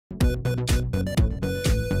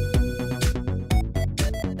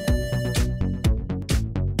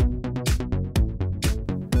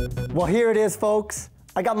Well, here it is, folks.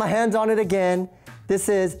 I got my hands on it again. This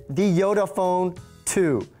is the YotaPhone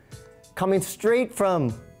 2, coming straight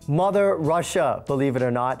from Mother Russia, believe it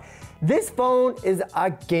or not. This phone is a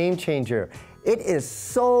game changer. It is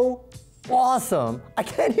so awesome. I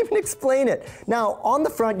can't even explain it. Now, on the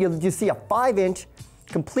front, you see a 5-inch,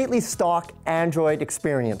 completely stock Android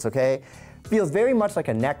experience, okay? Feels very much like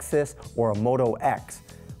a Nexus or a Moto X.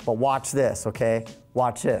 But watch this, okay?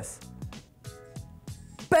 Watch this.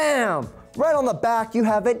 Bam! Right on the back, you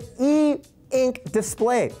have an e-ink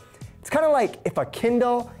display. It's kind of like if a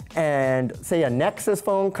Kindle and, say, a Nexus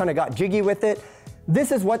phone kind of got jiggy with it.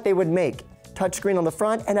 This is what they would make. Touchscreen on the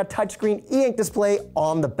front and a touchscreen e-ink display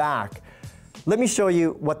on the back. Let me show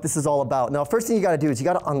you what this is all about. Now, first thing you gotta do is you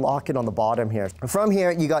gotta unlock it on the bottom here. From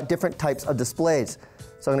here, you got different types of displays.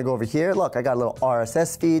 So I'm gonna go over here. Look, I got a little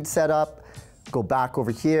RSS feed set up. Go back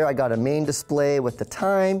over here. I got a main display with the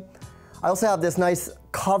time. I also have this nice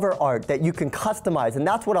cover art that you can customize, and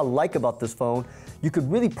that's what I like about this phone. You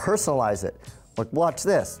could really personalize it. Like, watch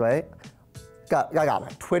this, right? I got my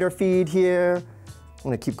Twitter feed here. I'm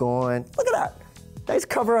gonna keep going. Look at that. Nice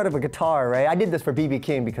cover art of a guitar, right? I did this for B.B.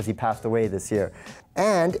 King because he passed away this year.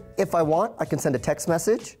 And if I want, I can send a text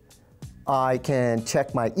message. I can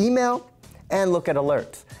check my email and look at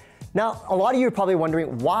alerts. Now, a lot of you are probably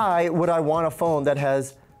wondering, why would I want a phone that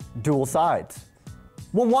has dual sides?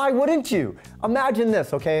 Well, why wouldn't you? Imagine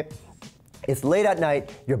this, okay? It's late at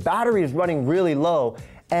night, your battery is running really low,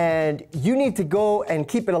 and you need to go and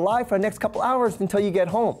keep it alive for the next couple hours until you get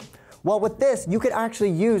home. Well, with this, you could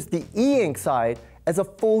actually use the e-ink side as a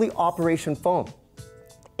fully operation phone.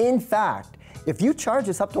 In fact, if you charge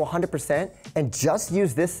this up to 100% and just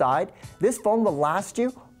use this side, this phone will last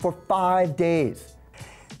you for 5 days.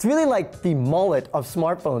 It's really like the mullet of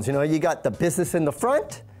smartphones. You know, you got the business in the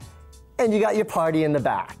front, and you got your party in the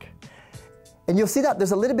back. And you'll see that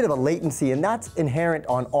there's a little bit of a latency, and that's inherent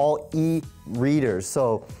on all e-readers.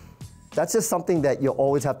 So that's just something that you'll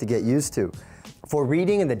always have to get used to. For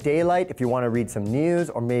reading in the daylight, if you want to read some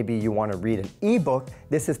news, or maybe you want to read an ebook,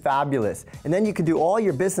 this is fabulous. And then you can do all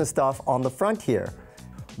your business stuff on the front here.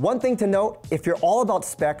 One thing to note, if you're all about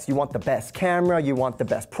specs, you want the best camera, you want the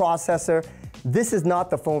best processor, this is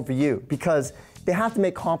not the phone for you, because they have to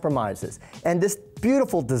make compromises. And this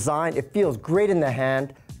beautiful design, it feels great in the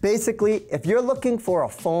hand. Basically, if you're looking for a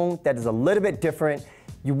phone that is a little bit different,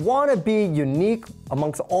 you want to be unique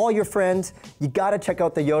amongst all your friends, you got to check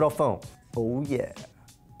out the YotaPhone. Oh yeah.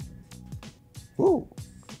 Ooh,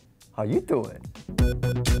 how you doing?